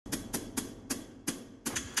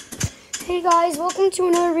Hey guys, welcome to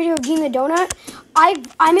another video of Dean the Donut.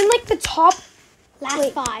 I'm in like the top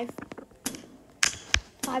Last five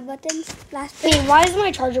buttons. Last. Wait, why is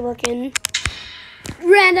my charger working?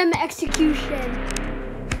 Random execution.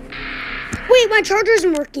 Wait, my charger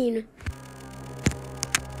isn't working.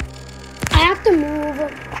 I have to move.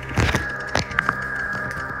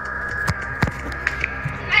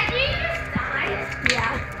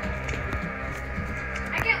 Yeah.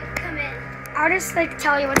 I can't come in. I'll just like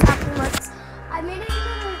tell you what's happening. I made it into the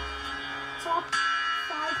top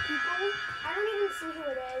 5 people. I don't even see who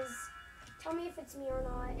it is. Tell me if it's me or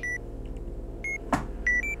not.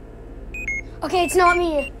 Okay, it's not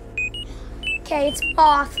me. Okay, it's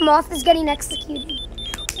Moth. Moth is getting executed.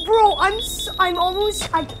 Bro, I'm almost.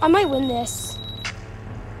 I might win this.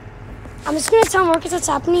 I'm just gonna tell Marcus what's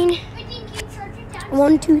happening.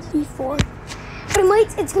 1, 2, 3, 4. But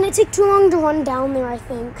it's gonna take too long to run down there, I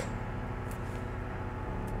think.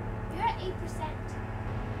 You're at 8%.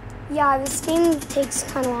 Yeah, this game takes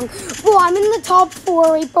kind of long. Bro, I'm in the top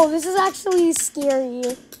 4. Wait, bro, this is actually scary.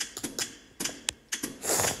 Imagine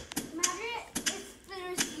if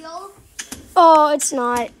Splinter Steel. Oh, it's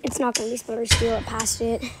not. It's not gonna be Splinter Steel. It passed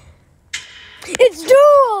it. It's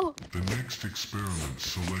Duel! The next experiment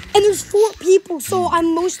select. And there's 4 people, so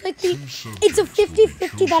I'm most likely. It's a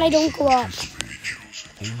 50-50 that I don't go up.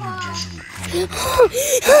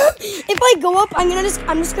 If I go up, I'm just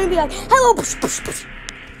gonna be like, hello. Push, push, push.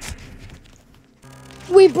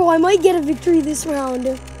 Wait, bro, I might get a victory this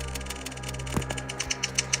round.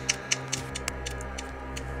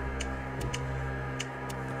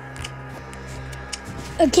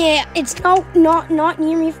 Okay, it's not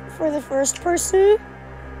near me for the first person.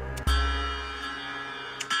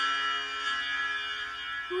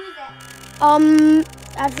 Who is it?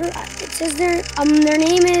 After it says their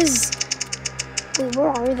name is. Wait, where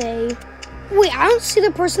are they? Wait, I don't see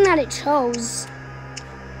the person that it chose.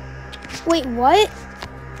 Wait, what?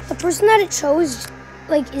 The person that it chose,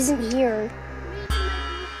 like, isn't here.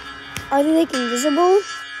 Are they, like, invisible?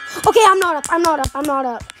 Okay, I'm not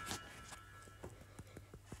up.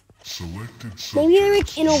 Maybe they're,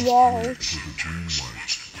 like, in a wall.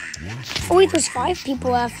 Oh, wait, there's 5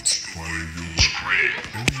 people left.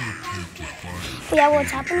 Yeah,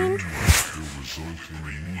 what's happening?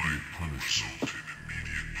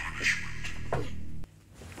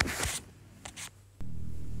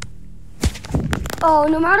 Oh,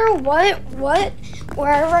 no matter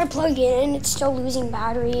wherever I plug in, it's still losing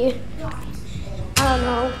battery. I don't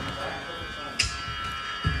know.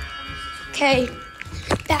 Okay,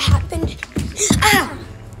 that happened. Ah!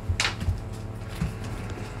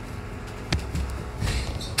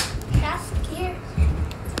 That's scary.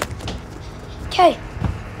 Okay.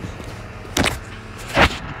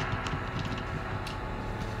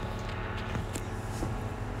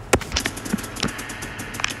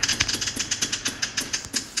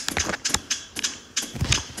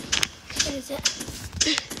 What is it?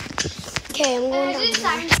 Okay, I'm going down. It's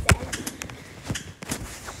Simon Says.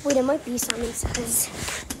 Wait, it might be Simon Says.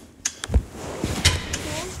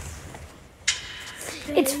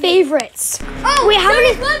 It's favorites. Oh, wait, how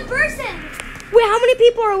many? one person. Wait, how many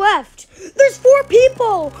people are left? There's 4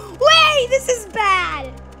 people. Wait, this is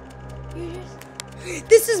bad.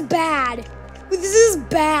 This is bad. This is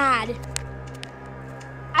bad.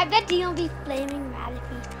 I bet Dean will be flaming mad if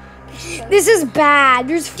he. This is bad.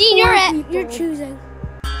 There's 4 Dean, people. you're choosing.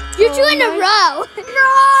 You're 2 in a row. No!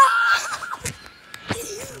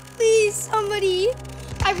 Please, somebody.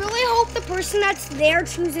 I really hope the person that's there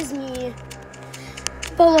chooses me.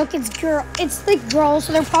 But look, it's like girls,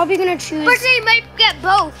 so they're probably gonna choose. But they might get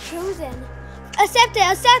both chosen. Accept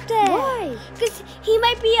it. Why? Because he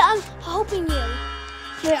might be helping you.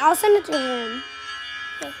 Wait, I'll send it to him.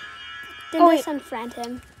 Then wait. just unfriend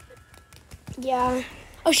him. Yeah.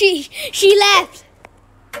 Oh, she left.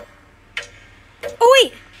 Oh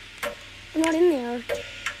wait, I'm not in there.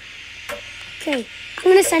 Okay, I'm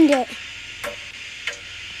gonna send it.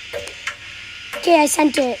 Okay, I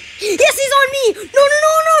sent it. Yes, he's on me. No.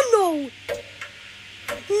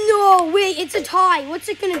 No, wait, it's a tie. What's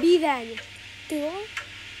it gonna be then? Duel?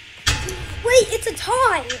 Wait, it's a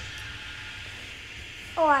tie.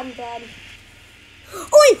 Oh, I'm dead.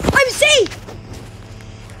 Oh wait, I'm safe.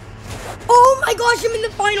 Oh my gosh, I'm in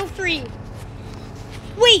the final 3.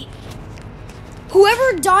 Wait,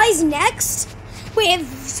 whoever dies next. Wait, if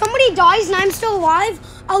somebody dies and I'm still alive,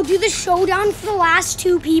 I'll do the showdown for the last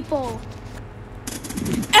 2 people.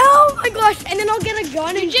 Oh my gosh, and then I'll get a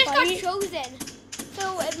gun and You just got fight. chosen.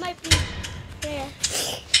 So it might be there.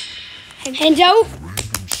 Hands out.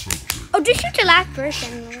 Oh, just shoot the last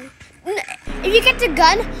person. If you get the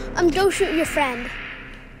gun, don't shoot your friend.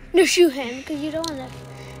 No, shoot him, because you don't want to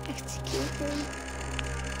execute him.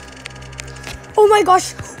 Oh my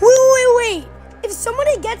gosh. Wait. If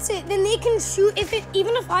somebody gets it, then they can shoot.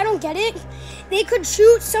 Even if I don't get it, they could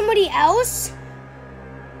shoot somebody else.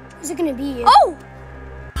 Who's it gonna be? Oh!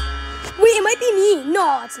 Wait, it might be me.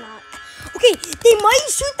 No, it's not. Okay, they might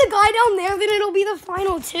shoot the guy down there, then it'll be the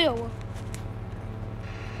final two.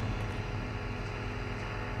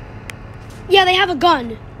 Yeah, they have a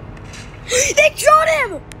gun. They shot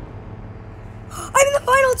him! I'm in the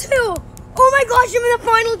final two. Oh my gosh, I'm in the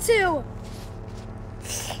final two.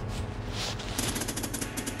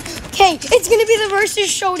 Okay, it's gonna be the versus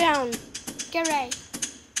showdown. Get ready.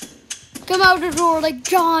 Come out the door like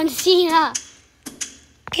John Cena.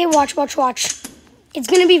 Okay, watch. It's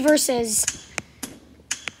gonna be versus.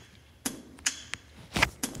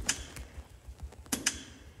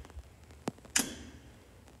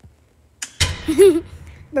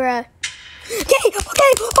 Bruh. Okay,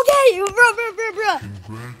 bruh.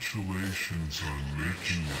 Congratulations on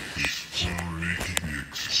making it this far into the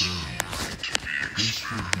experiment.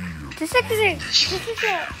 This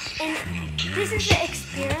is an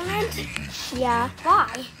experiment. Yeah,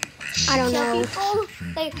 Why? I don't Kill know. people?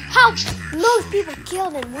 Like, how most people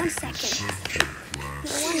killed in 1 second.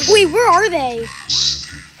 Wait, where are they?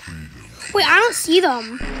 Wait, I don't see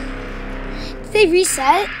them. Did they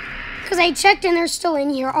reset? Because I checked and they're still in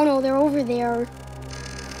here. Oh no, they're over there.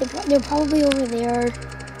 They're probably over there.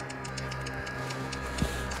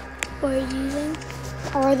 What are you using?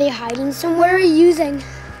 Or are they hiding somewhere? What are you using?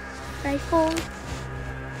 Rifle?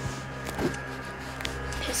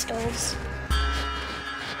 Pistols.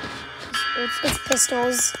 It's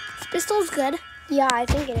pistols. Pistol's good. Yeah, I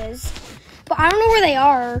think it is. But I don't know where they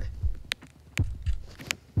are.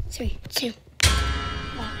 3, 2,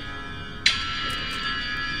 1.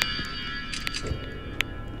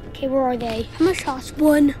 Okay, where are they? How much shots?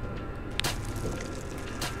 1.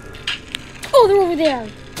 Oh, they're over there.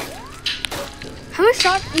 How much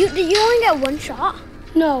shots? You only get 1 shot?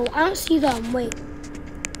 No, I don't see them. Wait.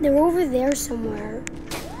 They're over there somewhere.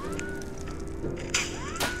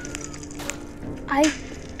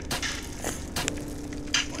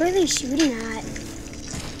 What are they shooting at?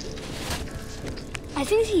 I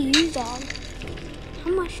think he used all.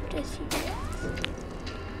 How much does he get?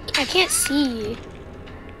 I can't see.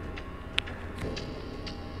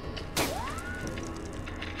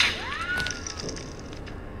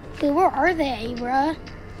 Wait, where are they, bruh?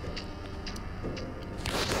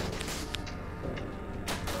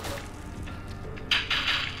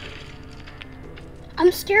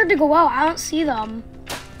 I'm scared to go out. I don't see them.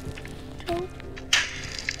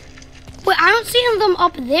 Wait, I don't see them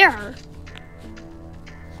up there.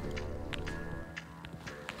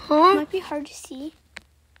 Huh? Might be hard to see.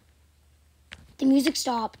 The music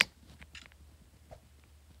stopped.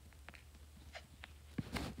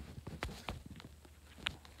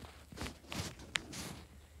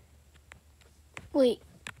 Wait.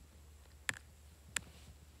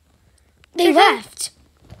 They left.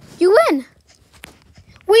 You win.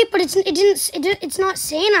 Wait, but it's not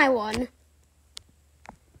saying I won.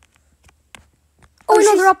 Oh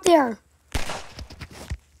no, they're up there.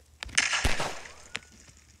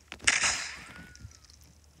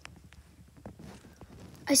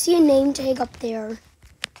 I see a name tag up there.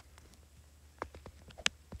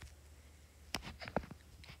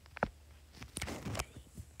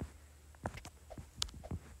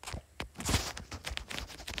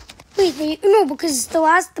 Wait, no, because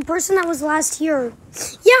the person that was last here.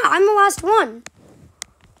 Yeah, I'm the last one.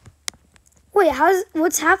 Wait,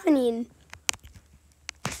 what's happening?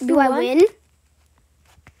 Do I win?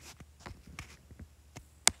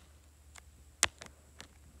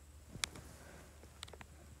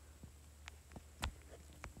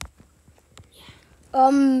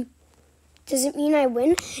 Does it mean I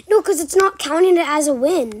win? No, because it's not counting it as a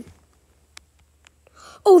win.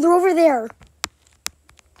 Oh, they're over there.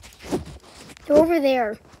 They're over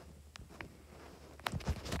there.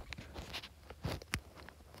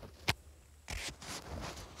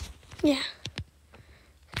 Yeah.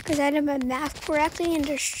 Because I did my math correctly and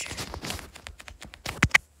just...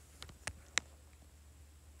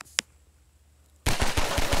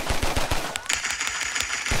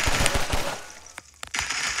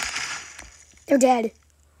 They're dead.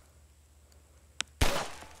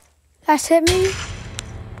 That's hit me.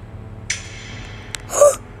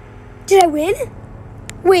 Did I win?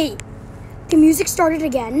 Wait, the music started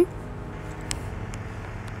again.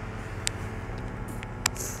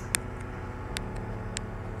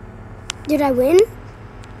 Did I win?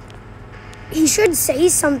 He should say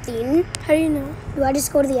something. How do you know? Do I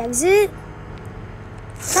just go to the exit?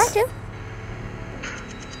 Try to.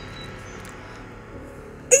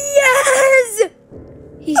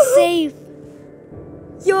 He's safe.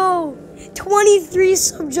 Yo, 23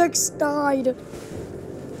 subjects died.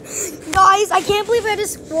 Guys, I can't believe I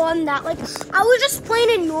just won that. Like, I was just playing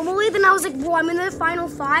it normally, then I was like, bro, I'm in the final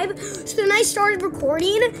 5. So then I started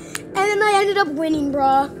recording, and then I ended up winning,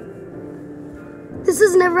 bruh. This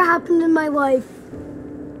has never happened in my life.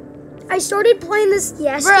 I started playing this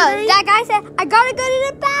yesterday. Bro, that guy said, I gotta go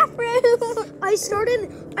to the bathroom.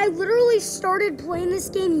 I literally started playing this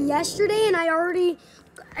game yesterday, and I've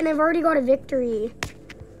already got a victory.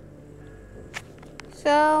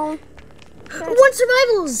 So, 1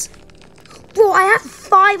 survivals. Bro, I have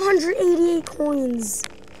 588 coins.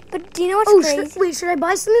 but do you know what's crazy? Wait, should I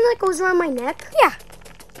buy something that goes around my neck? Yeah.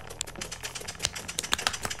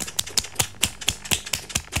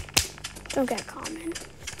 Don't get common.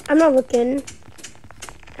 I'm not looking.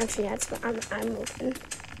 Actually, I'm looking.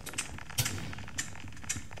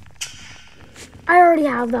 I already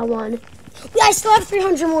have that one. Yeah, I still have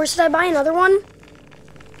 300 more. Should I buy another one?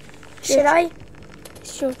 Should I?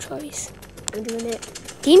 It's your choice. I'm doing it.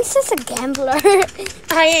 Dean's just a gambler.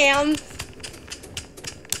 I am.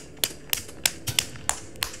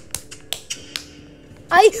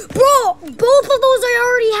 Bro, both of those I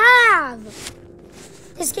already have.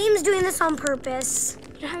 This game's doing this on purpose.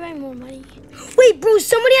 You don't have any more money. Wait, bro,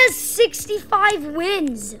 somebody has 65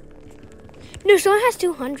 wins. No, someone has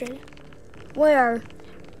 200. Where?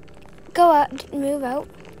 Go out, move out.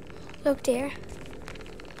 Look there.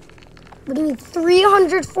 What do you mean,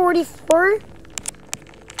 344?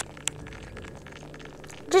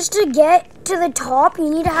 Just to get to the top, you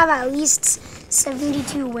need to have at least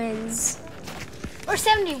 72 wins. Or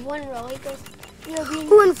 71, really, because you'll be...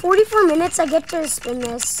 Ooh, in 44 minutes, I get to spin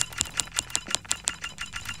this.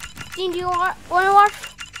 Dean, do you want to watch?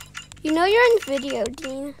 You know you're in video,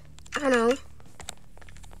 Dean. I know.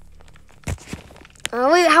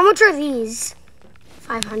 Oh, wait, how much are these?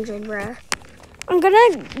 500, bruh. I'm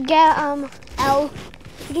gonna get L.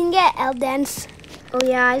 You can get L Dance. Oh,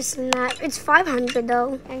 yeah, I've seen that. It's 500,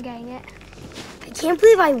 though. I'm getting it. I can't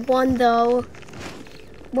believe I won, though.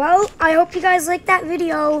 Well, I hope you guys liked that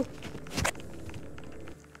video.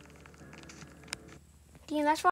 Dean, that's